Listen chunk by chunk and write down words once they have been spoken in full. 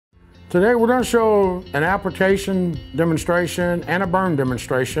Today we're going to show an application demonstration and a burn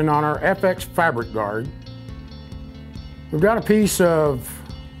demonstration on our FX Fabric Guard. We've got a piece of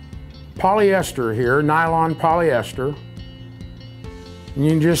polyester here, nylon polyester. And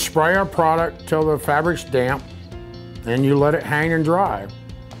you can just spray our product till the fabric's damp and you let it hang and dry.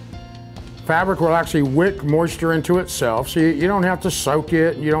 Fabric will actually wick moisture into itself, so you don't have to soak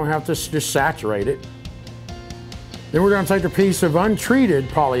it, you don't have to just saturate it. Then we're going to take a piece of untreated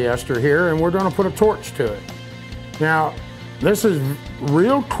polyester here and we're going to put a torch to it. Now, this is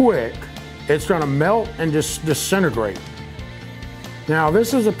real quick. It's going to melt and just disintegrate. Now,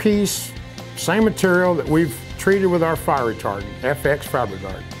 this is a piece, same material that we've treated with our fire retardant, FX Fabric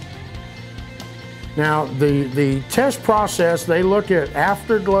Guard. Now, the test process, they look at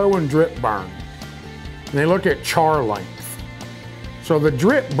afterglow and drip burn. And they look at char length. So the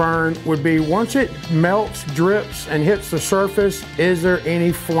drip burn would be once it melts, drips, and hits the surface, is there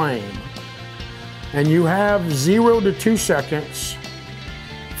any flame? And you have 0 to 2 seconds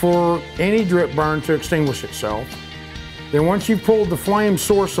for any drip burn to extinguish itself. Then once you've pulled the flame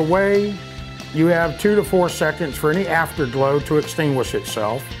source away, you have 2 to 4 seconds for any afterglow to extinguish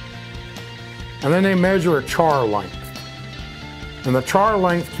itself. And then they measure a char length. And the char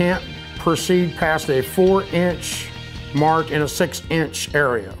length can't proceed past a 4-inch mark in a 6-inch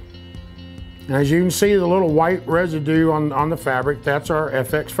area. And as you can see, the little white residue on the fabric, that's our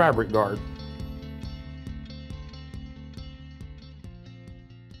FX Fabric Guard.